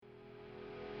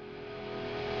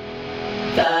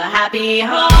The Happy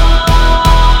Half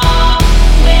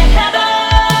with Heather.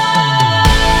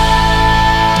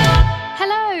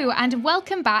 Hello and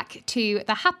welcome back to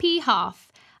The Happy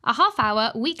Half, a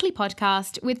half-hour weekly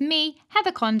podcast with me,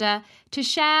 Heather Conda, to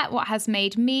share what has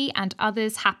made me and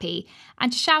others happy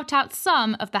and to shout out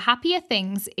some of the happier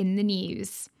things in the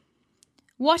news.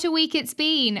 What a week it's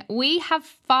been! We have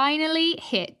finally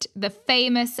hit the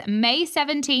famous May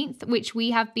 17th, which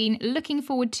we have been looking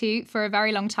forward to for a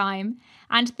very long time,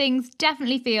 and things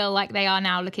definitely feel like they are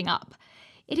now looking up.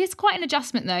 It is quite an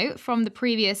adjustment though from the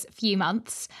previous few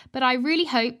months, but I really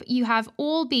hope you have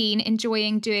all been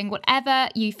enjoying doing whatever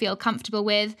you feel comfortable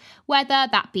with, whether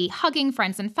that be hugging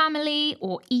friends and family,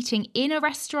 or eating in a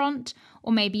restaurant,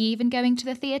 or maybe even going to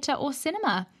the theatre or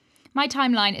cinema. My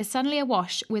timeline is suddenly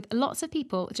awash with lots of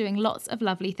people doing lots of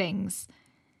lovely things.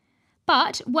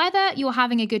 But whether you're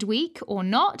having a good week or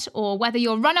not, or whether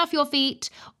you're run off your feet,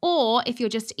 or if you're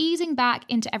just easing back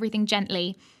into everything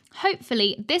gently,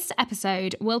 hopefully this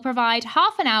episode will provide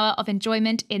half an hour of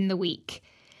enjoyment in the week.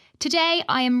 Today,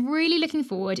 I am really looking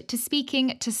forward to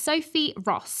speaking to Sophie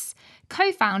Ross,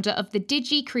 co-founder of the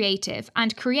Digi Creative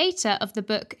and creator of the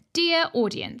book Dear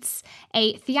Audience,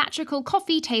 a theatrical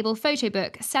coffee table photo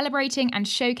book celebrating and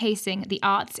showcasing the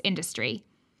arts industry.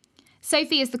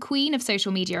 Sophie is the queen of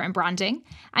social media and branding,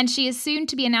 and she is soon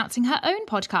to be announcing her own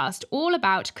podcast all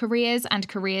about careers and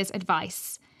careers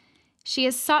advice. She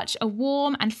is such a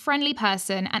warm and friendly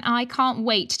person, and I can't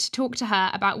wait to talk to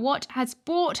her about what has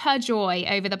brought her joy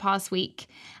over the past week.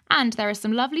 And there are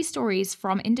some lovely stories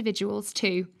from individuals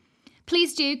too.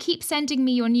 Please do keep sending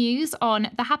me your news on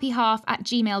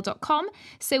thehappyhalf@gmail.com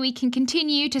so we can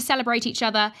continue to celebrate each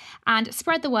other and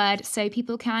spread the word so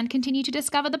people can continue to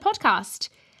discover the podcast.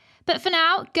 But for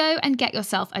now, go and get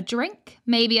yourself a drink,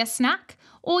 maybe a snack,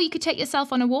 or you could take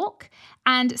yourself on a walk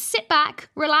and sit back,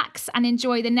 relax, and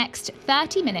enjoy the next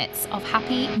 30 minutes of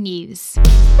happy news.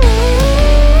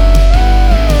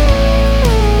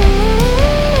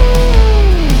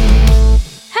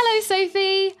 Hello,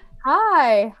 Sophie.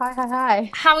 Hi.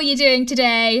 Hi. How are you doing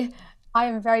today? I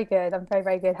am very good. I'm very,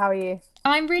 very good. How are you?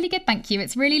 I'm really good, thank you.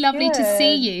 It's really lovely to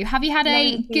see you. Have you had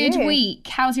a good week?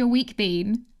 How's your week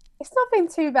been? It's not been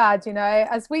too bad, you know.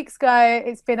 As weeks go,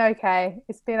 it's been okay.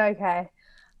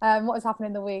 What has happened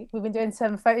in the week? We've been doing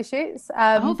some photo shoots.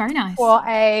 Very nice. For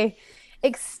a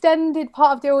extended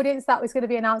part of the audience that was going to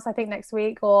be announced, I think, next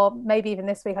week or maybe even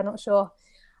this week. I'm not sure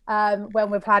when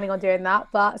we're planning on doing that,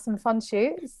 but some fun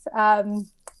shoots.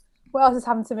 What else has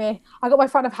happened to me? I got my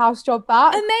front of house job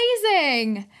back.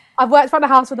 Amazing. I've worked front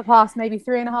of house for the past maybe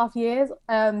 3.5 years.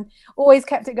 Always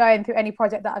kept it going through any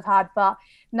project that I've had, but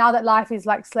now that life is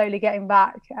like slowly getting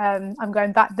back, I'm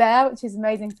going back there, which is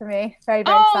amazing for me. Very,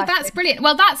 very exciting. That's brilliant.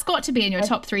 Well, that's got to be in your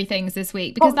top 3 things this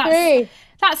week because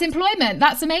that's employment.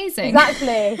 That's amazing.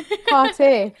 Exactly.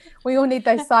 Party. We all need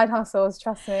those side hustles,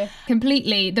 trust me.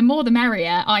 Completely. The more the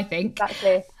merrier, I think.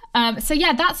 Exactly. So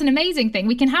yeah, that's an amazing thing.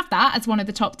 We can have that as one of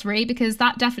the top 3 because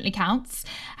that definitely counts.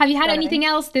 Have you had anything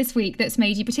else this week that's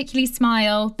made you particularly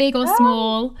smile, big or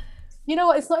small? You know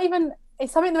what? It's something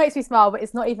that makes me smile, but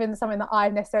it's not even something that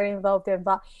I'm necessarily involved in.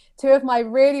 But 2 of my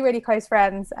really, really close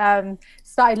friends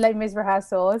started Les Mis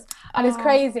rehearsals, and it's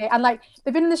crazy. And like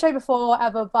they've been in the show before, or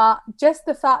whatever. But just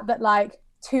the fact that like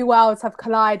 2 worlds have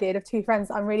collided of 2 friends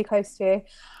that I'm really close to.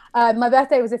 My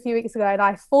birthday was a few weeks ago, and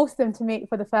I forced them to meet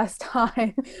for the first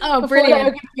time. Oh, before brilliant! They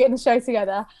were going to be in the show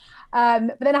together.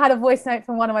 But then I had a voice note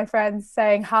from one of my friends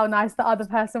saying how nice the other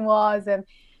person was, and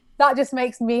that just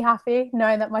makes me happy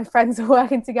knowing that my friends are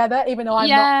working together, even though I'm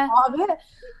not part of it.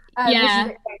 Which is a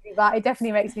bit crazy, but it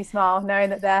definitely makes me smile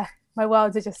knowing that my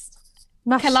worlds are just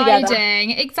mashed colliding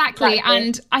together. exactly.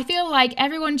 And I feel like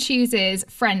everyone chooses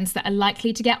friends that are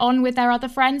likely to get on with their other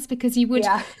friends because you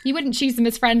wouldn't choose them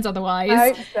as friends otherwise.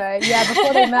 I hope so. Yeah,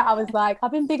 before they met I was like,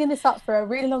 I've been bigging this up for a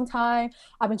really long time.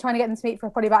 I've been trying to get them to meet for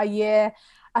probably about a year,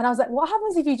 and I was like, what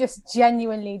happens if you just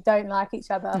genuinely don't like each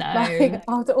other? Like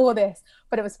after all this?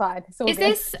 But it was fine. It's all is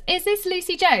this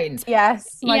Lucy Jones?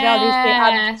 Yes, my girl Lucy,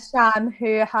 and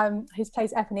Shan, who's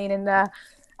plays Eponine in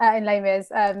Les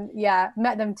Mis.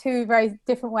 Met them 2 very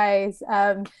different ways,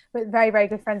 but very, very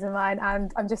good friends of mine,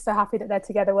 and I'm just so happy that they're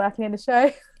together working in the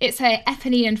show. It's a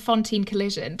Eponine and Fantine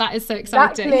collision. That is so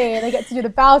exciting. Exactly. They get to do the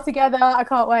bow together. I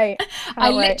can't wait. I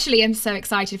literally am so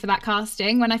excited for that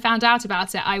casting. When I found out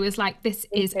about it, I was like, this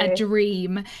is a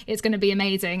dream. It's going to be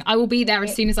amazing. I will be there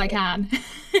as soon as I can.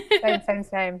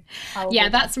 Same. Yeah,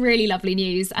 that's really lovely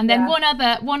news. And then one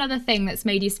other thing that's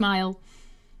made you smile.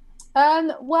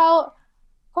 Well,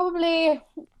 probably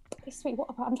this week,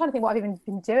 I'm trying to think what I've even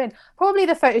been doing. Probably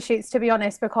the photo shoots, to be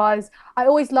honest, because I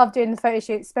always love doing the photo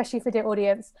shoots, especially for Dear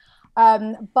Audience.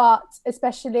 But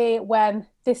especially when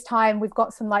this time we've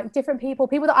got some like different people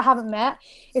that I haven't met.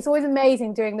 It's always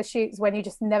amazing doing the shoots when you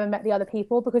just never met the other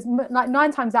people, because like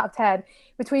 9 times out of 10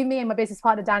 between me and my business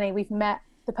partner Danny, we've met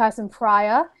the person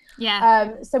prior.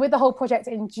 So with the whole project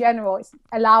in general, it's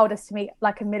allowed us to meet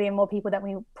like a million more people that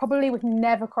we probably would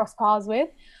never cross paths with.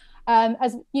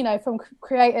 As you know, from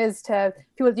creators to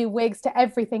people that do wigs to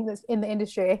everything that's in the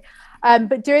industry.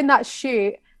 But during that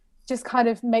shoot just kind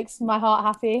of makes my heart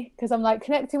happy, because I'm like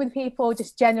connecting with people,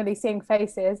 just generally seeing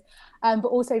faces, but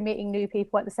also meeting new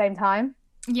people at the same time.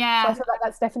 So I feel like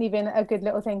that's definitely been a good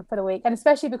little thing for the week, and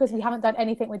especially because we haven't done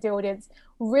anything with the audience,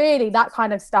 really, that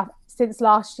kind of stuff since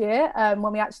last year,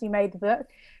 when we actually made the book.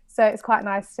 So it's quite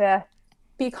nice to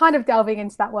be kind of delving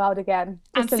into that world again,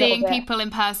 and seeing people in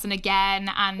person again,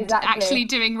 and actually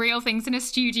doing real things in a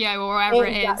studio or wherever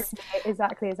it is.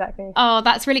 Exactly. Oh,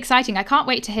 that's really exciting. I can't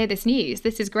wait to hear this news.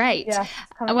 This is great.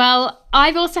 Well,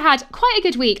 I've also had quite a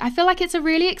good week. I feel like it's a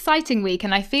really exciting week,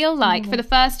 and I feel like for the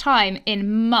first time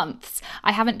in months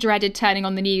I haven't dreaded turning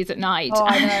on the news at night.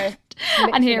 I know.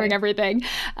 And hearing everything.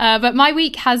 But my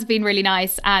week has been really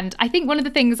nice. And I think one of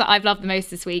the things that I've loved the most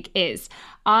this week is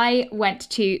I went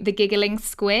to the Giggling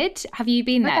Squid. Have you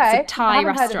been there? Okay. It's a Thai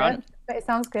restaurant. But it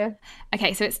sounds good.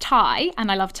 Okay, so it's Thai,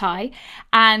 and I love Thai.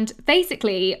 And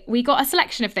basically, we got a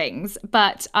selection of things.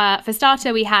 But for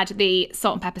starter, we had the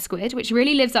salt and pepper squid, which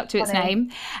really lives up to its name.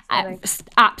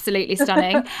 Absolutely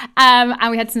stunning.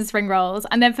 And we had some spring rolls.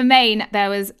 And then for main, there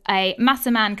was a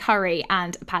massaman curry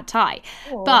and pad thai.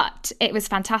 Ooh. But it was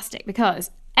fantastic because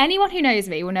anyone who knows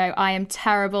me will know I am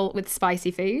terrible with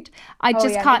spicy food. I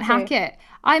just can't hack it.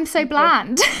 I'm so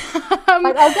bland.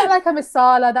 I'll get like a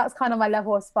masala. That's kind of my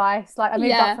level of spice. Like I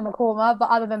moved up from a korma,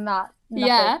 but other than that, nothing.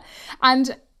 Yeah.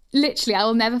 And literally, I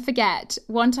will never forget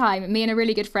one time me and a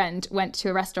really good friend went to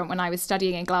a restaurant when I was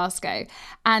studying in Glasgow,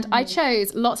 and I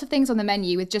chose lots of things on the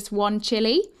menu with just one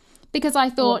chili, because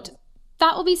I thought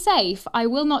that will be safe. I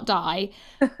will not die.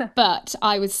 But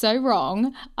I was so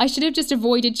wrong. I should have just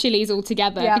avoided chilies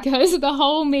altogether, because the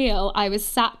whole meal I was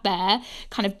sat there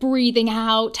kind of breathing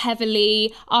out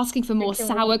heavily, asking for more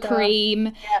sour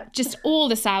cream, just all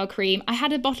the sour cream. I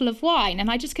had a bottle of wine and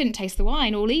I just couldn't taste the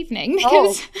wine all evening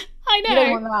because I know. You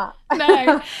don't want that.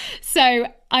 No. So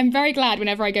I'm very glad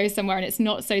whenever I go somewhere and it's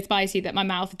not so spicy that my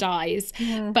mouth dies.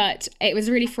 But it was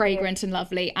really fragrant and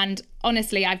lovely. And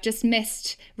honestly, I've just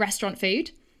missed restaurant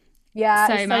food. Yeah,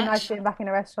 it's so nice being back in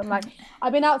a restaurant. Like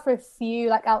I've been out for a few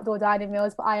like outdoor dining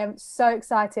meals, but I am so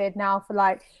excited now for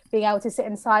like being able to sit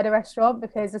inside a restaurant,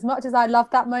 because as much as I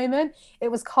loved that moment, it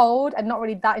was cold and not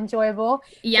really that enjoyable.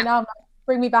 Yeah. So now I'm like,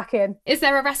 bring me back in. Is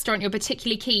there a restaurant you're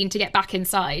particularly keen to get back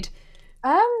inside?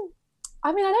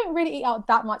 I mean, I don't really eat out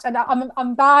that much, and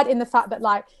I'm bad in the fact that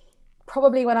like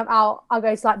probably when I'm out, I'll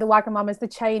go to like the Wagamama's, the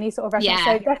chainy sort of restaurants.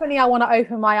 So definitely I want to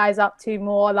open my eyes up to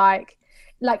more like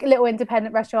little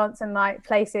independent restaurants and like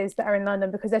places that are in London,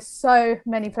 because there's so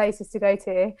many places to go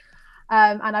to.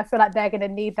 And I feel like they're going to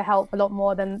need the help a lot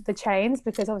more than the chains,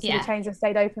 because obviously the chains have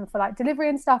stayed open for like delivery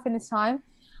and stuff in this time.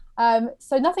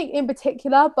 So nothing in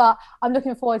particular, but I'm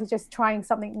looking forward to just trying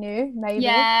something new, maybe.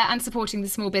 Yeah, and supporting the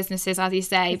small businesses, as you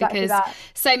say, because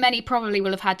so many probably will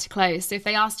have had to close. So if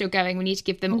they are still going, we need to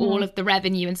give them all of the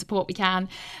revenue and support we can.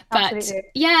 But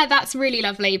yeah, that's really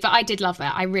lovely. But I did love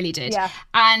that. I really did. Yeah.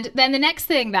 And then the next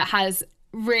thing that has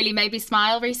really made me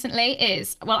smile recently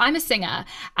is, well, I'm a singer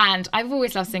and I've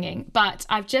always loved singing, but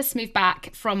I've just moved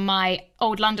back from my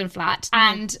old London flat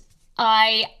and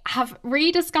I have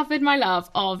rediscovered my love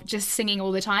of just singing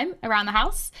all the time around the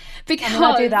house, because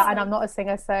I do that and I'm not a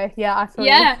singer, so I feel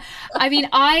you. I mean,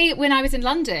 when I was in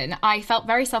London, I felt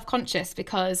very self-conscious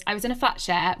because I was in a flat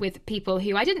share with people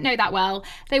who I didn't know that well.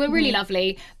 They were really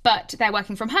lovely, but they're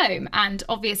working from home, and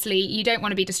obviously you don't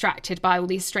want to be distracted by all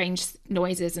these strange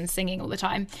noises and singing all the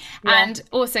time. And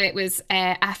also it was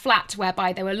a flat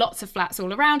whereby there were lots of flats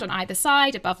all around on either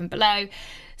side, above and below.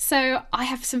 So I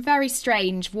have some very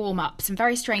strange warm-ups and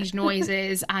very strange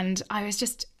noises, and I was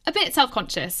just a bit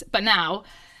self-conscious. But now,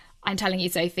 I'm telling you,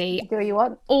 Sophie, do what you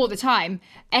want all the time.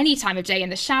 Any time of day,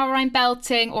 in the shower I'm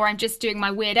belting, or I'm just doing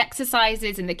my weird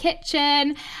exercises in the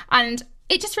kitchen, and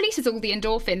it just releases all the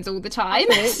endorphins all the time.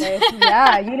 Absolutely.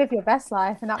 Yeah, you live your best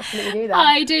life and absolutely do that.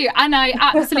 I do, and I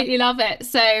absolutely love it.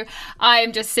 So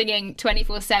I'm just singing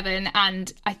 24/7,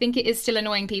 and I think it is still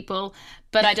annoying people,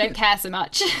 but I don't care so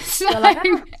much. So, you're like,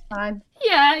 fine.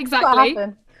 Yeah, exactly.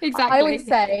 Exactly. I always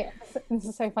say, this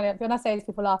is so funny, when I say this,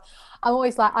 people laugh. I'm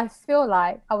always like, I feel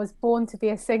like I was born to be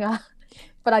a singer,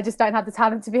 but I just don't have the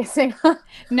talent to be a singer.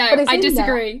 No, I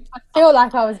disagree. I feel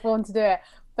like I was born to do it,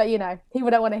 But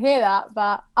people don't want to hear that,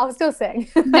 but I'll still sing.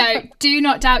 No, do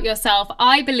not doubt yourself.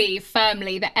 I believe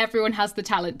firmly that everyone has the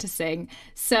talent to sing.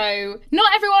 So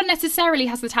not everyone necessarily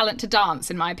has the talent to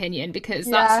dance, in my opinion, because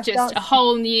that's just a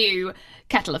whole new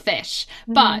kettle of fish.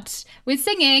 But with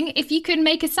singing, if you can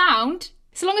make a sound,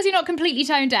 so long as you're not completely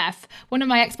tone deaf. One of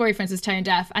my ex-boyfriends was tone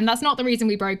deaf, and that's not the reason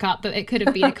we broke up, but it could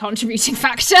have been a contributing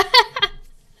factor.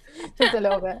 Just a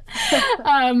little bit.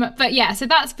 But yeah, so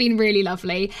that's been really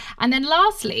lovely. And then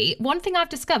lastly, one thing I've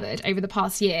discovered over the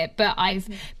past year, but I've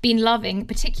been loving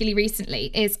particularly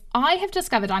recently, is I have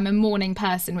discovered I'm a morning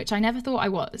person, which I never thought I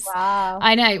was. Wow.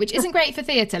 I know, which isn't great for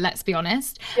theatre, let's be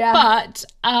honest. Yeah. But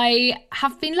I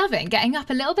have been loving getting up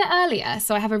a little bit earlier,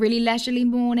 so I have a really leisurely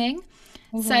morning.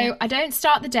 So I don't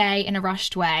start the day in a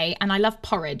rushed way, and I love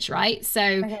porridge, right?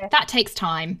 So that takes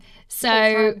time.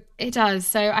 So it does.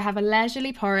 So I have a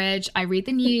leisurely porridge. I read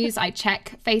the news. I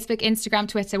check Facebook, Instagram,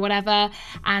 Twitter, whatever,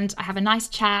 and I have a nice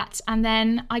chat, and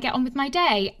then I get on with my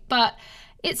day. But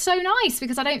it's so nice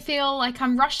because I don't feel like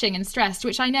I'm rushing and stressed,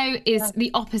 which I know is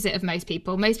the opposite of most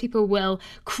people. Most people will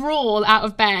crawl out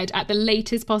of bed at the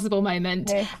latest possible moment.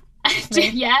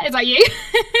 Yeah, is that you?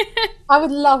 I would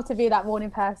love to be that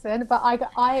morning person, but I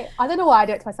don't know why I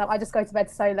do it to myself. I just go to bed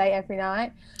so late every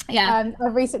night. Yeah.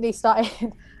 I've recently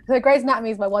started. So Grey's Anatomy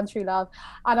is my one true love,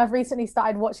 and I've recently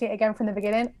started watching it again from the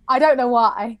beginning. I don't know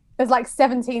why. There's like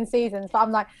 17 seasons, but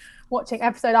I'm like watching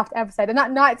episode after episode, and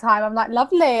at night time I'm like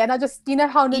lovely, and I just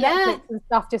how Netflix and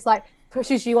stuff just like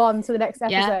pushes you on to the next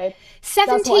episode.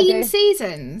 17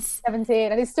 seasons.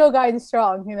 17, and it's still going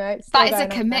strong. It's still that is a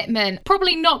commitment.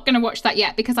 Probably not going to watch that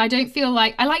yet because I don't feel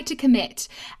like I like to commit,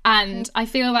 and I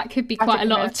feel that could be quite a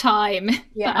lot of time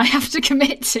that I have to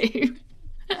commit to.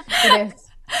 It is.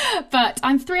 But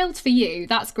I'm thrilled for you.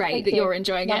 That's great that you're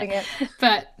enjoying it.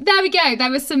 But there we go.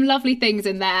 There were some lovely things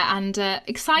in there, and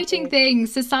exciting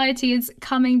things. Society is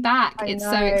coming back. It's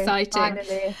so exciting.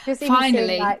 Finally. Just even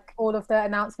seeing like all of the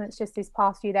announcements just these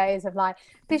past few days of like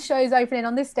this show's opening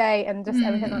on this day and just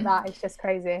everything like that. It's just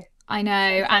crazy. I know,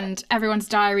 and everyone's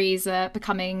diaries are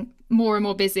becoming more and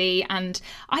more busy. And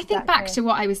I think back to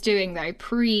what I was doing though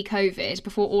pre-COVID,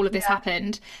 before all of this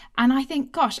happened, and I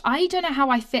think, gosh, I don't know how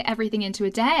I fit everything into a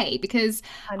day because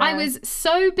I was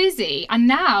so busy, and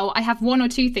now I have one or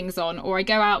two things on, or I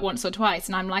go out once or twice,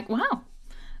 and I'm like, wow,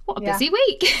 what a busy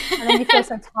week. And then you feel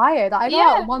so tired. I go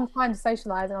out one time to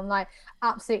socialise, and I'm like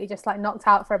absolutely just like knocked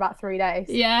out for about 3 days.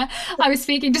 Yeah, I was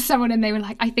speaking to someone and they were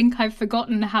like, I think I've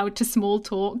forgotten how to small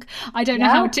talk. I don't know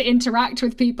how to interact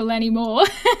with people anymore.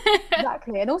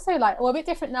 Exactly. And also like, a bit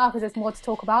different now because there's more to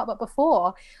talk about, but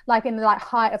before, like in the like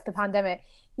height of the pandemic,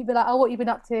 you'd be like, oh, what you been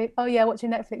up to? Oh yeah,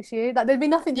 watching Netflix. Like there'd be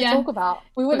nothing to talk about.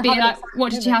 We wouldn't have like,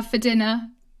 what did you have for dinner?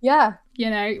 Yeah.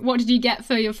 What did you get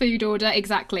for your food order?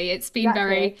 Exactly. It's been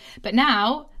very, but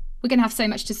now we're going to have so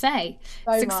much to say.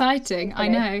 It's exciting. I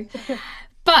know.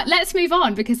 But let's move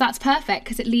on because that's perfect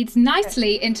because it leads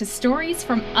nicely into stories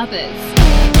from others.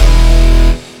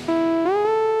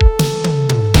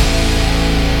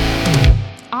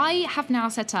 I have now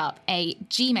set up a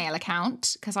Gmail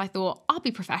account because I thought I'll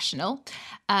be professional.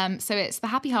 So it's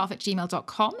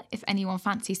thehappyhalf@gmail.com. If anyone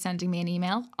fancies sending me an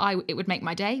email, it would make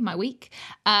my day, my week.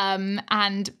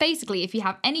 And basically, if you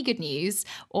have any good news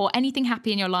or anything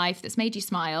happy in your life that's made you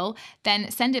smile, then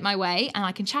send it my way and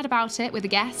I can chat about it with a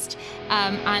guest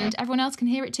and everyone else can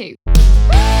hear it too.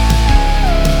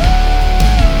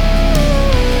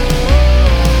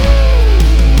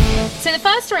 So the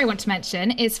first story I want to mention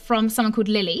is from someone called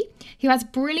Lily, who has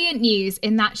brilliant news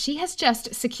in that she has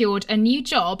just secured a new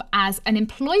job as an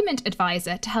employment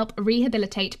advisor to help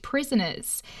rehabilitate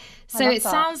prisoners. So it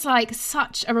sounds like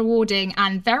such a rewarding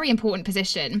and very important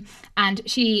position. And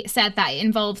she said that it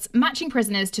involves matching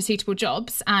prisoners to suitable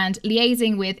jobs and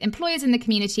liaising with employers in the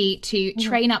community to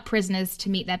train up prisoners to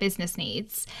meet their business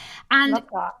needs. And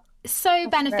so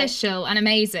beneficial and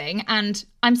amazing, and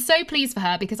I'm so pleased for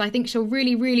her because I think she'll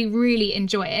really, really, really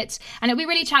enjoy it, and it'll be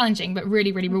really challenging but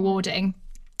really, really rewarding.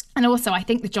 And also I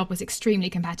think the job was extremely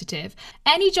competitive.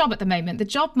 Any job at the moment, the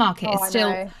job market is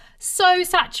still so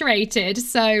saturated,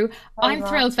 so I'm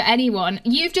thrilled for anyone.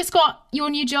 You've just got your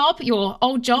new job, your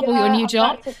old job or your new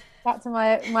job. Back to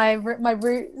my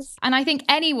roots. And I think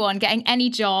anyone getting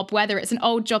any job, whether it's an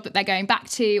old job that they're going back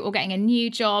to or getting a new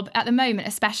job at the moment,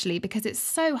 especially because it's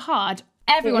so hard.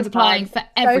 Everyone's applying for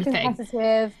everything. So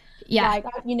competitive. Yeah. Like,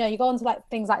 you go onto like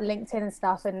things like LinkedIn and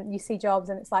stuff and you see jobs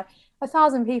and it's like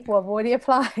 1,000 people have already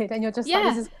applied and you're just like,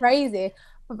 this is crazy.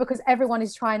 but because everyone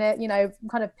is trying to, you know,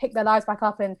 kind of pick their lives back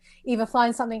up and either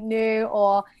find something new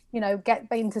or, you know, get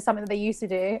into something that they used to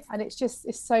do. And it's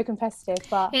so competitive.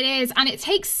 But it is, and it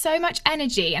takes so much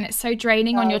energy, and it's so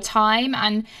draining on your time,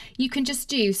 and you can just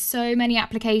do so many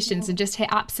applications and just hit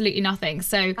absolutely nothing.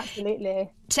 So absolutely,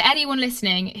 to anyone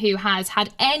listening who has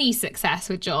had any success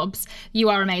with jobs, you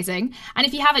are amazing. And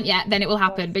if you haven't yet, then it will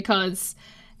happen, because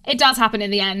it does happen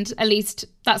in the end. At least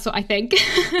that's what I think.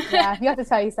 Yeah, you have to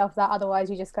tell yourself that, otherwise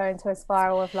you just go into a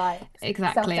spiral of like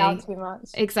self-doubt too much.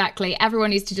 Exactly.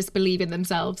 Everyone needs to just believe in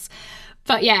themselves.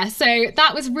 But yeah, so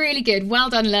that was really good.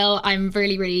 Well done, Lil. I'm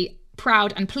really, really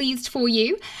proud and pleased for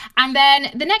you. And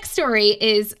then the next story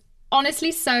is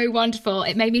honestly so wonderful.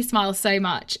 It made me smile so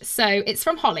much. So it's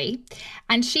from Holly,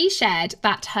 and she shared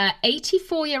that her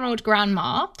 84-year-old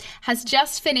grandma has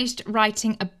just finished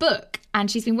writing a book,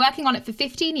 and she's been working on it for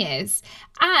 15 years,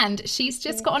 and she's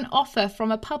just got an offer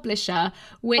from a publisher,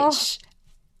 which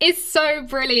is so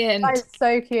brilliant. That is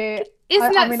so cute.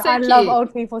 Isn't that so I cute? love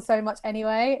old people so much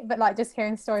anyway, but like just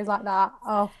hearing stories like that,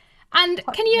 and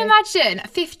can you imagine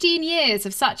 15 years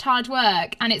of such hard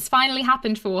work, and it's finally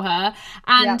happened for her?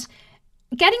 And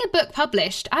getting a book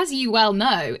published, as you well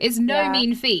know, is no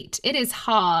mean feat. It is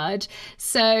hard.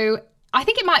 So I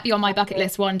think it might be on my bucket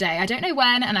list one day. I don't know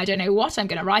when, and I don't know what I'm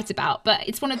going to write about, but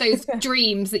it's one of those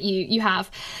dreams that you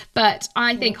have. But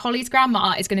I think Holly's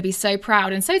grandma is going to be so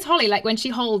proud, and so is Holly, like when she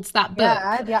holds that book.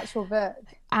 Yeah, the actual book.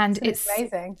 And it's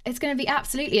amazing. It's going to be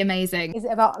absolutely amazing. Is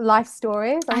it about life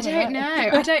stories? I don't know.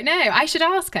 I don't know. I should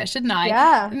ask her, shouldn't I?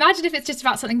 Yeah. Imagine if it's just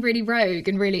about something really rogue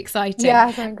and really exciting. Yeah,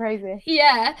 something crazy.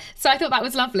 Yeah. So I thought that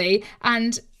was lovely.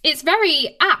 And it's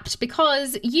very apt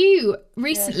because you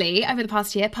recently, over the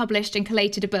past year, published and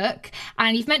collated a book,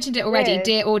 and you've mentioned it already,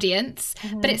 Dear Audience,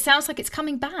 but it sounds like it's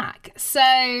coming back. So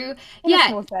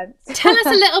yeah, tell us a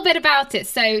little bit about it.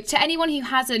 So to anyone who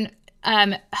hasn't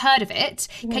heard of it,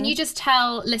 can you just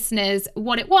tell listeners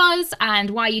what it was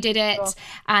and why you did it,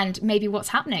 and maybe what's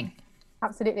happening?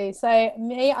 Absolutely. So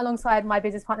me, alongside my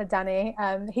business partner Danny,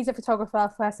 he's a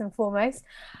photographer first and foremost.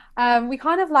 We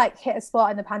kind of like hit a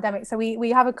spot in the pandemic, so we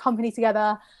have a company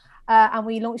together, and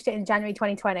we launched it in January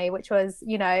 2020, which was,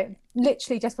 you know,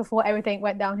 literally just before everything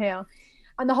went downhill.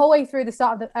 And the whole way through the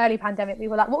start of the early pandemic, we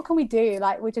were like, what can we do?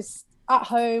 Like, we're just at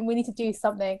home, we need to do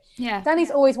something.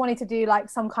 Danny's always wanted to do like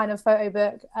some kind of photo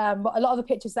book, but a lot of the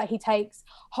pictures that he takes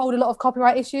hold a lot of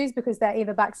copyright issues because they're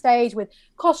either backstage with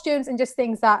costumes and just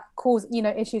things that cause, you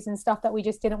know, issues and stuff that we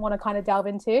just didn't want to kind of delve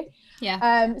into.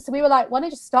 So we were like, why don't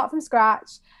you just start from scratch?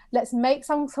 Let's make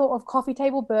some sort of coffee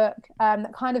table book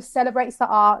that kind of celebrates the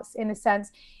arts in a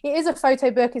sense. It is a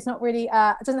photo book. It's not really,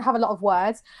 it doesn't have a lot of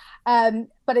words,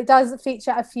 but it does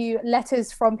feature a few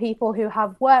letters from people who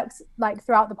have worked like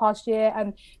throughout the past year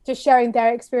and just sharing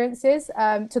their experiences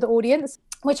to the audience,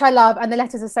 which I love. And the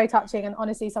letters are so touching, and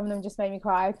honestly, some of them just made me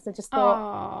cry because I just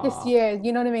thought this year,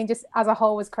 you know what I mean, just as a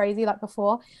whole was crazy like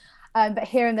before. But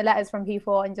hearing the letters from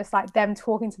people and just like them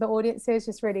talking to the audiences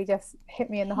just really just hit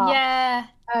me in the heart.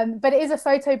 But it is a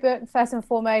photo book first and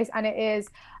foremost, and it is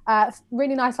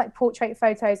really nice like portrait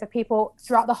photos of people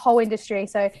throughout the whole industry.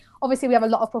 So obviously we have a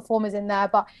lot of performers in there,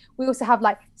 but we also have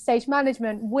like stage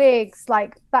management, wigs,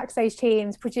 like backstage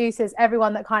teams, producers,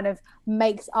 everyone that kind of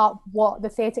makes up what the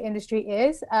theatre industry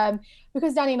is.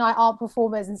 Because Danny and I aren't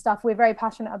performers and stuff, we're very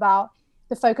passionate about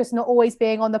the focus not always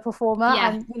being on the performer.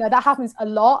 And you know, that happens a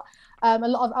lot. A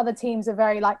lot of other teams are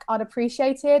very like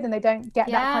unappreciated, and they don't get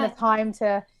that kind of time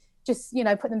to just, you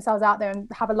know, put themselves out there and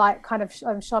have a light kind of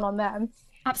shone on them.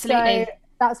 Absolutely. So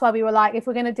that's why we were like, if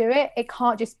we're going to do it, it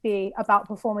can't just be about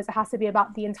performers. It has to be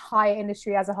about the entire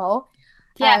industry as a whole.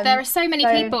 There are so many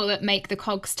people that make the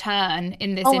cogs turn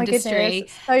in this industry.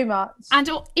 Goodness, so much. And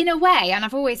in a way, and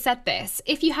I've always said this,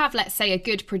 if you have, let's say, a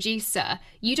good producer,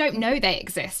 you don't know they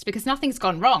exist because nothing's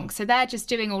gone wrong. So they're just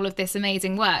doing all of this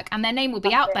amazing work, and their name will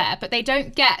be out there, but they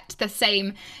don't get the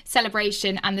same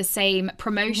celebration and the same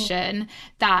promotion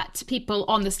that people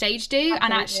on the stage do.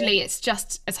 And actually, it's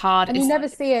just as hard. And you never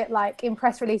see it like in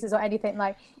press releases or anything.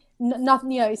 Like, nothing,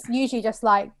 you know, it's usually just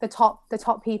like the top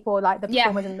people, like the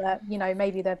performers and the, you know,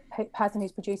 maybe the person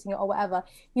who's producing it or whatever.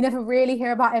 You never really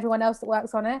hear about everyone else that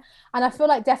works on it. And I feel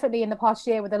like definitely in the past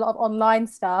year with a lot of online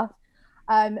stuff,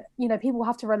 you know, people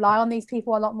have to rely on these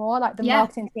people a lot more, like the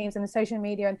marketing teams and the social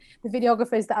media and the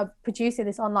videographers that are producing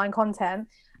this online content,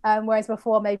 whereas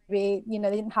before maybe, you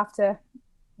know, they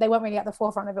weren't really at the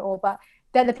forefront of it all, but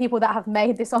they're the people that have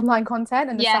made this online content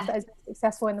and the stuff that has been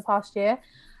successful in the past year.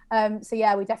 So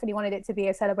yeah, we definitely wanted it to be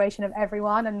a celebration of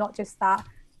everyone and not just that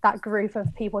group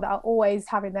of people that are always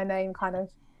having their name kind of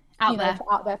out there.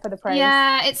 out there for the praise.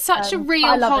 Yeah, it's such a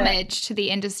real homage to the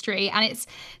industry, and it's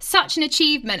such an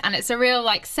achievement, and it's a real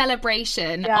like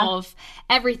celebration of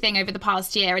everything over the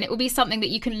past year, and it will be something that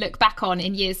you can look back on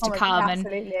in years to come and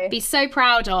be so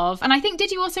proud of. And I think,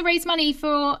 did you also raise money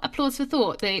for Applause for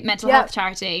Thought, the mental health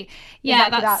charity? Yeah,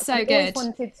 exactly, that's so good. I always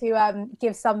wanted to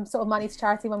give some sort of money to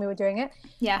charity when we were doing it.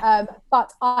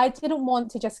 But I didn't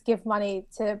want to just give money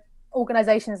to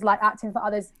organizations like Acting for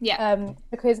Others,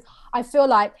 because I feel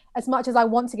like as much as I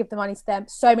want to give the money to them,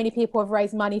 so many people have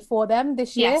raised money for them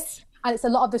this year, and it's a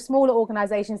lot of the smaller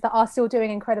organizations that are still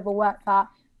doing incredible work that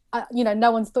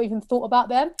no one's even thought about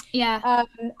them.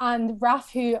 And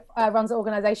Raf, who runs the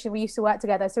organization, we used to work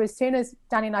together, so as soon as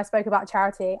Danny and I spoke about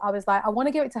charity, I was like, I want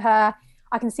to give it to her.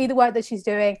 I can see the work that she's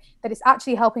doing, that it's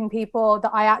actually helping people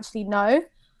that I actually know.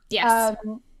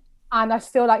 And I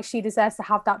feel like she deserves to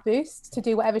have that boost to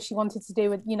do whatever she wanted to do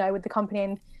with, with the company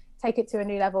and take it to a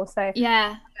new level. So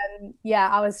I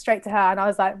was straight to her and I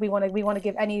was like, we want to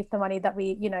give any of the money that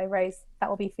we, raise, that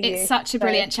will be for you. It's such a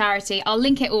brilliant charity. I'll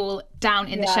link it all down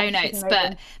in the show notes.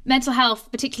 But mental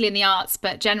health, particularly in the arts,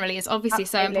 but generally, is obviously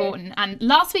so important. And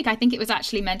last week, I think it was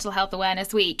actually Mental Health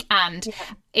Awareness Week, and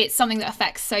it's something that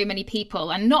affects so many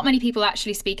people, and not many people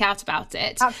actually speak out about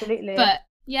it. Absolutely. But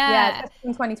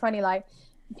in 2020, like,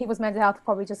 people's mental health have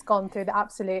probably just gone through the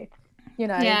absolute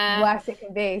worst it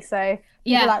can be. So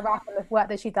people like Raf and the work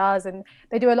that she does, and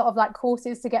they do a lot of like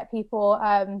courses to get people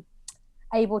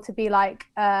able to be like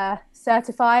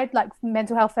certified like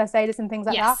mental health first aiders and things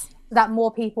like that, so that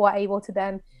more people are able to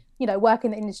then work in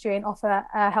the industry and offer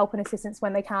help and assistance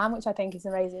when they can, which I think is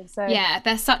amazing. So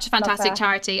they're such a fantastic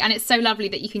charity, and it's so lovely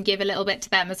that you can give a little bit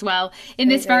to them as well in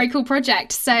this very cool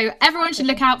project. So everyone should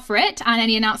look out for it and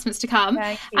any announcements to come.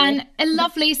 And a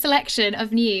lovely selection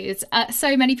of news.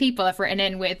 So many people have written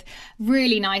in with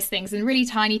really nice things and really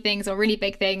tiny things or really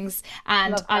big things,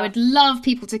 and I would love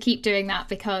people to keep doing that,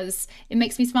 because it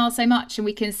makes me smile so much, and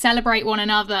we can celebrate one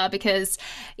another, because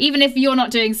even if you're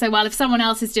not doing so well, if someone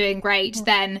else is doing great,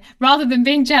 then rather than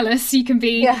being jealous, you can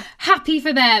be happy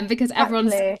for them, because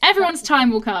everyone's time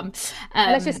will come.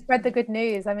 Let's just spread the good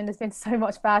news. I mean, there's been so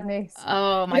much bad news.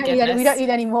 Oh my goodness. We don't need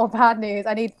any more bad news.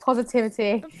 I need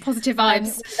positivity. Positive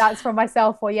vibes. That's from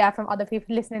myself or from other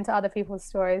people, listening to other people's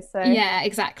stories. So yeah,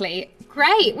 exactly.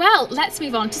 Great. Well, let's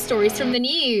move on to stories from the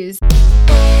news.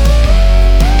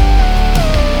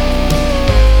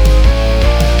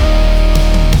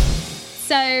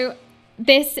 So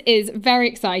this is very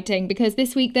exciting, because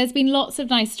this week there's been lots of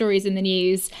nice stories in the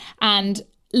news, and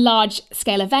large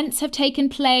scale events have taken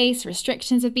place,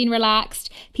 restrictions have been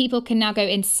relaxed, people can now go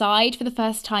inside for the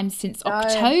first time since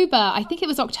October. I think it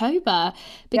was October,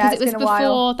 because it was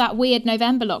before that weird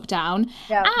November lockdown.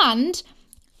 And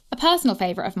a personal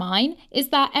favourite of mine is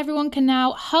that everyone can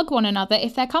now hug one another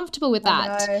if they're comfortable with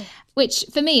that, which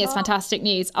for me is fantastic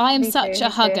news. I am such a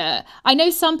hugger. I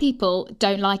know some people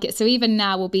don't like it, so even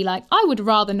now we'll be like, I would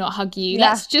rather not hug you.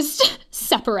 Let's just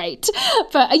separate.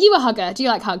 But are you a hugger? Do you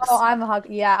like hugs? Oh, I'm a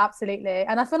hugger. Yeah, absolutely.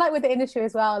 And I feel like with the industry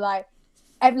as well, like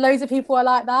loads of people are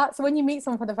like that. So when you meet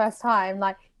someone for the first time,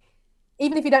 like,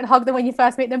 even if you don't hug them when you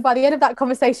first meet them, by the end of that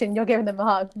conversation, you're giving them a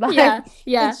hug. Like,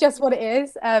 it's just what it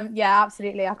is.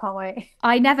 Absolutely. I can't wait.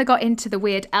 I never got into the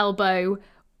weird elbow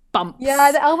bumps.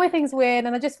 Yeah, the elbow thing's weird.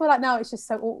 And I just feel like now it's just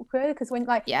so awkward, because when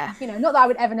not that I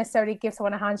would ever necessarily give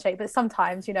someone a handshake, but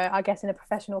sometimes, I guess in a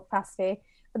professional capacity.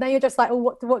 But then you're just like,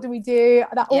 oh, what do we do?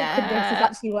 That awkwardness is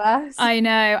actually worse. I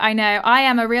know. I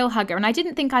am a real hugger, and I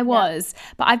didn't think I was,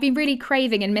 but I've been really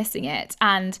craving and missing it.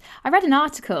 And I read an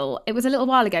article, it was a little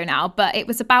while ago now, but it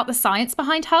was about the science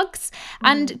behind hugs.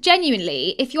 And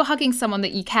genuinely, if you're hugging someone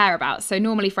that you care about, so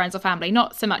normally friends or family,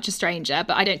 not so much a stranger,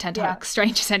 but I don't tend to hug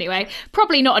strangers anyway,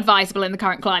 probably not advisable in the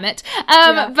current climate.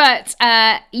 But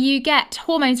you get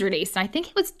hormones released, and I think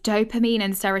it was dopamine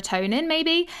and serotonin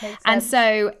maybe. And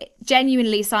so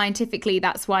genuinely, scientifically,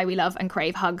 that's why we love and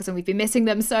crave hugs, and we've been missing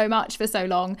them so much for so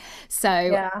long. So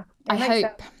I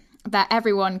hope that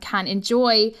everyone can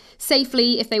enjoy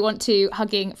safely, if they want to,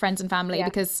 hugging friends and family,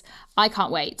 because I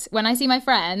can't wait when I see my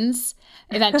friends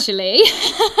eventually.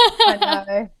 I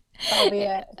know. That'll be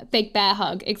it. Big bear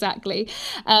hug, exactly.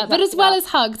 But as well as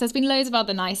hugs, there's been loads of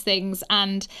other nice things,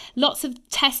 and lots of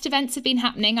test events have been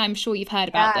happening. I'm sure you've heard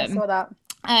about them. I saw that.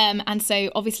 And so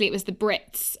obviously it was the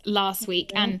Brits last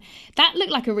week, and that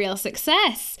looked like a real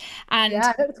success. And it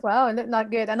looked well, it looked like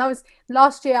good. And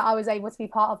last year I was able to be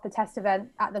part of the test event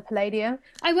at the Palladium.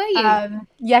 Oh, were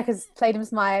you? Because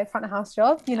Palladium's my front of house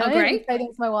job, Oh, great.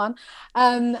 Palladium's my one.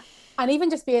 And even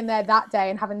just being there that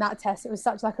day and having that test, it was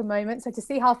such like a moment. So to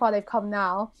see how far they've come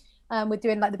now, with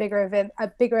doing like the bigger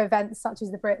events such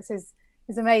as the Brits is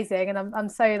is amazing, and I'm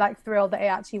so like thrilled that it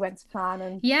actually went to plan.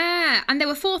 And yeah, and there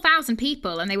were 4,000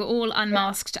 people and they were all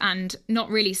unmasked and not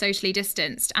really socially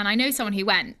distanced. And I know someone who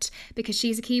went because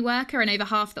she's a key worker and over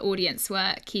half the audience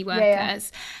were key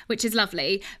workers, which is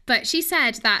lovely. But she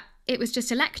said that it was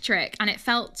just electric and it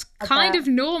felt kind of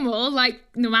normal, like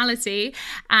normality,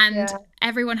 and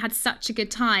everyone had such a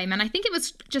good time. And I think it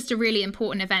was just a really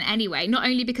important event anyway, not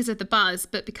only because of the buzz,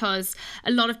 but because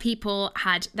a lot of people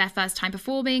had their first time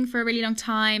performing for a really long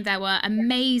time. There were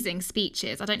amazing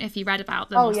speeches. I don't know if you read about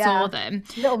them or saw them.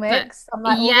 Little Mix. I'm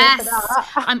like, yes,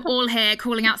 I'm all here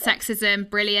calling out sexism.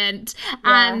 Brilliant.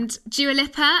 And Dua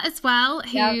Lipa as well,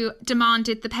 who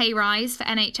demanded the pay rise for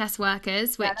NHS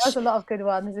workers, which there was a lot of good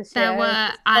ones this year. There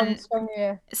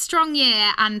were strong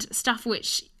year and stuff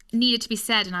which needed to be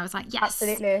said, and I was like, yes,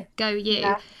 absolutely, go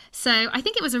you. So I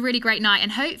think it was a really great night,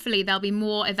 and hopefully there'll be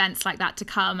more events like that to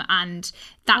come, and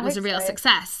that was a real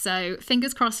success. So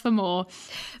fingers crossed for more.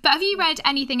 But have you read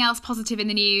anything else positive in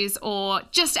the news, or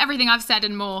just everything I've said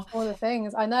and more? All the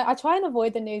things. I know I try and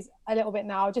avoid the news a little bit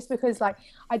now, just because like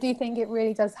I do think it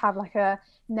really does have like a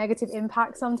negative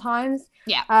impact sometimes.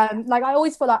 Like I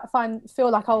always feel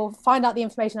like I'll find out the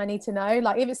information I need to know,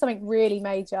 like if it's something really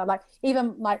major, like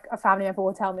even like a family member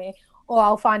will tell me, or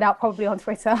I'll find out probably on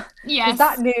Twitter. Yes,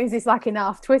 that news is like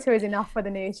enough. Twitter is enough for the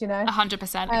news, you know.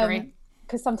 100% agree.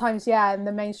 Because sometimes and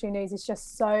the mainstream news is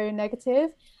just so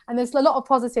negative, and there's a lot of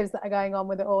positives that are going on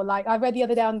with it all. Like I read the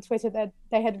other day on Twitter that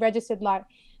they had registered like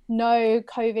no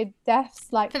COVID deaths,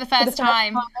 like for the first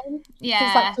time.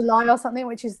 Since like July or something,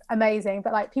 which is amazing.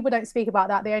 But like people don't speak about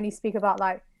that. They only speak about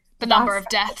like the number of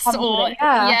deaths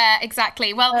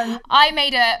exactly. Well, I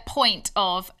made a point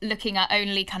of looking at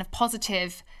only kind of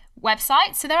positive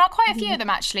websites. So there are quite a few of them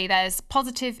actually. There's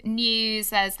Positive News,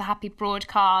 there's The Happy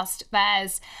Broadcast,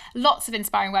 there's lots of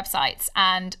inspiring websites,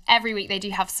 and every week they do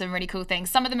have some really cool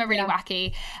things. Some of them are really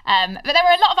wacky, but there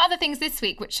were a lot of other things this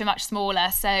week which are much smaller.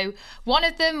 So one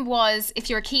of them was,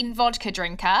 if you're a keen vodka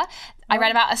drinker, I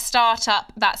read about a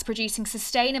startup that's producing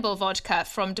sustainable vodka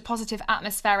from deposited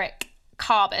atmospheric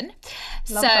carbon.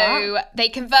 Love that. They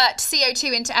convert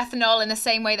CO2 into ethanol in the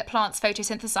same way that plants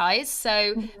photosynthesize.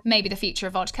 So maybe the future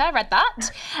of vodka. I read that.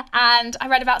 And I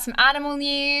read about some animal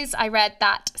news. I read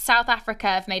that South Africa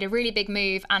have made a really big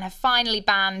move and have finally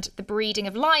banned the breeding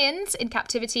of lions in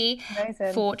captivity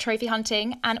for trophy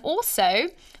hunting. And also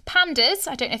pandas.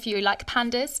 I don't know if you like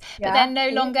pandas, but they're no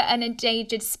longer an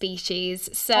endangered species.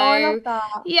 So I love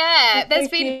that. There's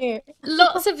been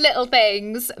lots of little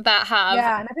things that have.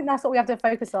 Yeah, and I think that's what we have to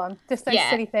focus on. Just those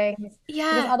silly things.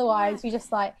 Yeah. Because otherwise you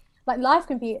just like life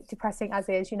can be depressing as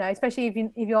is, you know, especially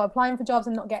if you're applying for jobs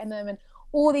and not getting them and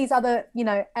all these other, you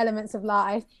know, elements of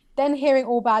life. Then hearing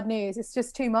all bad news, it's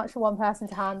just too much for one person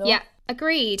to handle. Yeah.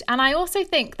 Agreed. And I also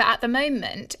think that at the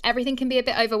moment, everything can be a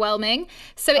bit overwhelming.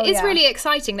 So it is really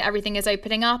exciting that everything is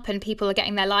opening up and people are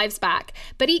getting their lives back.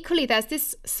 But equally, there's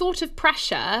this sort of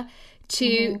pressure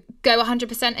to go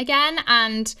 100% again.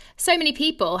 And so many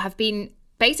people have been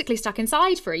basically stuck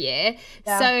inside for a year.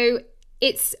 Yeah. So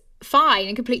it's fine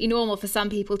and completely normal for some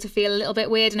people to feel a little bit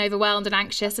weird and overwhelmed and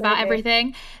anxious about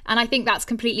everything, and I think that's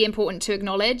completely important to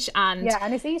acknowledge. And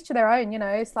and it's each to their own, you know.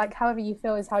 It's like however you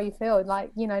feel is how you feel, like,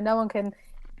 you know, no one can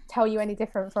tell you any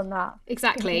different from that.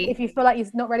 Exactly. If you feel like you're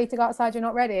not ready to go outside, you're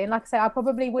not ready. And like I say, I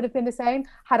probably would have been the same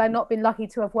had I not been lucky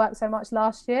to have worked so much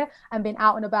last year and been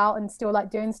out and about and still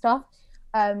like doing stuff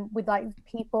with like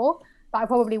people. But I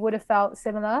probably would have felt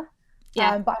similar. But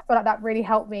I feel like that really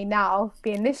helped me now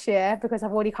being this year, because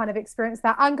I've already kind of experienced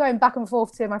that. I'm going back and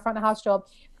forth to my front of house job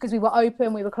because we were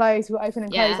open, we were closed, we were open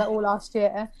and closed like all last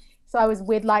year. So I was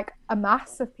with like a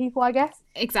mass of people, I guess.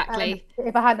 Exactly.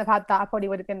 If I hadn't have had that, I probably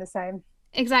would have been the same.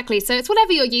 Exactly. So it's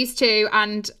whatever you're used to,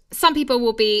 and some people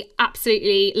will be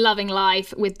absolutely loving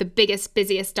life with the biggest,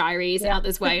 busiest diaries, and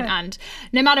others won't. And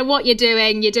no matter what you're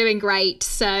doing great.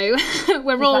 So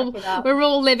we're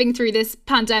all living through this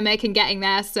pandemic and getting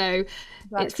there. So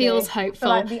it feels hopeful.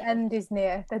 Like the end is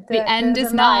near. The end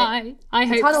is nigh. I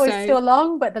hope so. The tunnel is still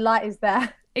long, but the light is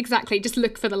there. Exactly. Just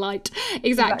look for the light.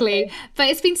 Exactly. But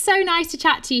it's been so nice to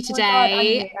chat to you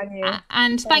today. Oh my God,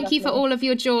 and thank you for all of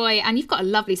your joy. And you've got a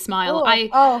lovely smile.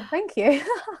 Thank you.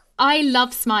 I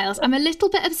love smiles. I'm a little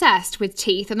bit obsessed with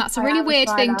teeth, and that's a really weird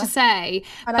thing to say.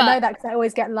 And I know that because I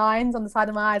always get lines on the side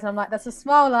of my eyes, and I'm like, that's a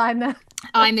smile line there.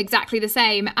 I'm exactly the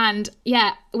same. And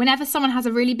whenever someone has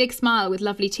a really big smile with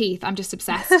lovely teeth, I'm just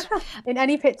obsessed. In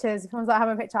any pictures, if someone's like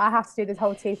having a picture, I have to do this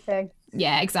whole teeth thing.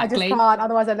 Yeah, exactly. I just can't,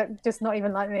 otherwise I look just not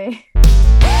even like me.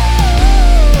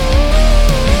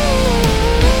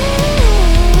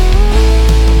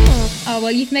 Oh,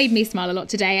 well, you've made me smile a lot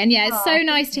today. And yeah, it's so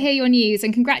nice to hear your news,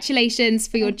 and congratulations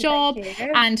for your job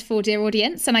and for Dear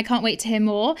Audience. And I can't wait to hear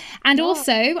more. And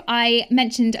also, I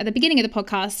mentioned at the beginning of the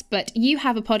podcast, but you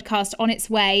have a podcast on its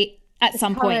way at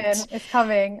some point. It's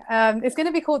coming. It's going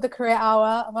to be called The Career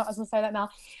Hour. I was going to say that now.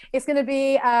 It's going to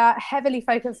be heavily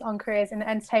focused on careers in the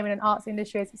entertainment and arts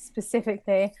industries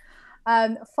specifically,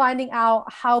 finding out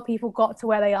how people got to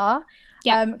where they are.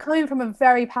 Coming from a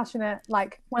very passionate,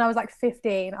 like when I was like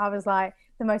 15, I was like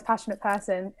the most passionate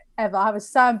person ever. I was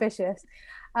so ambitious.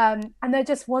 And there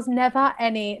just was never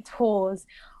any tours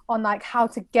on like how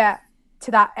to get to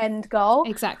that end goal.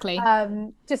 Exactly.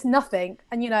 Just nothing.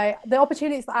 And, you know, the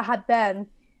opportunities that I had then,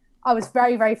 I was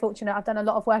very, very fortunate. I've done a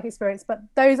lot of work experience, but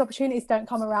those opportunities don't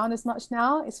come around as much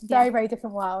now. It's a very, very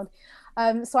different world.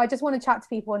 So I just want to chat to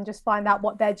people and just find out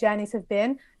what their journeys have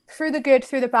been, through the good,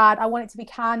 through the bad. I want it to be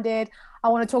candid. I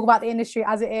want to talk about the industry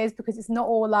as it is, because it's not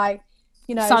all like,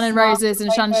 you know, sun and roses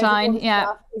and sunshine. Yeah,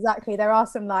 stuff. Exactly. There are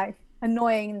some like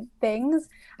annoying things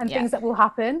and things that will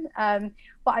happen.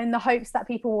 But in the hopes that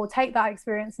people will take that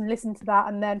experience and listen to that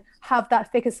and then have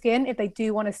that thicker skin if they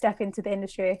do want to step into the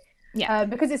industry.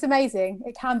 Because it's amazing.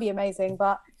 It can be amazing,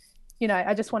 but you know,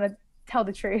 I just want to tell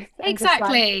the truth.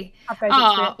 Exactly.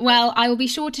 Well, I will be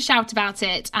sure to shout about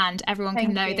it, and everyone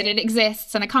can know that it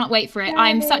exists, and I can't wait for it.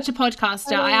 I'm such a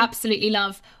podcaster. I absolutely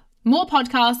love more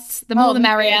podcasts, the more the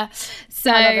merrier.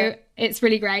 So it's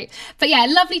really great. But yeah,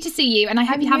 lovely to see you, and I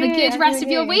hope you have a good rest of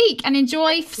your week and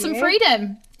enjoy some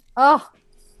freedom. Oh,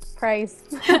 praise.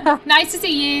 Nice to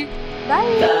see you.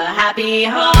 Bye. The Happy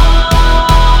Home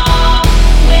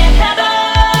with Heather.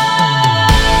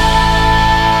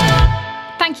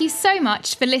 Thank you so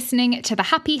much for listening to The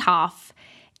Happy Half.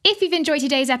 If you've enjoyed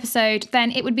today's episode,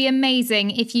 then it would be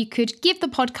amazing if you could give the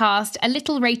podcast a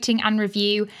little rating and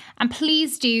review. And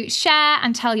please do share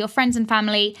and tell your friends and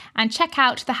family, and check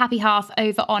out The Happy Half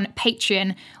over on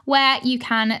Patreon, where you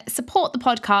can support the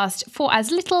podcast for as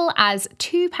little as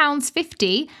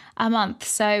 £2.50 a month.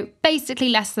 So basically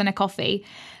less than a coffee.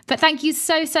 But thank you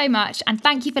so, so much. And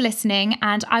thank you for listening.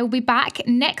 And I will be back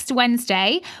next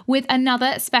Wednesday with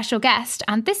another special guest.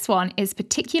 And this one is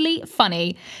particularly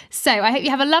funny. So I hope you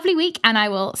have a lovely week, and I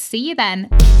will see you then.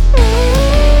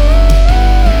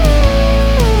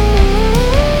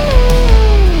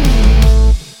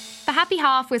 The Happy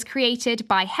Half was created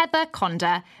by Heather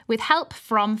Conda with help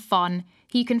from Fon,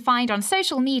 who you can find on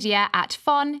social media at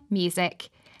Fon Music.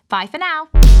 Bye for now.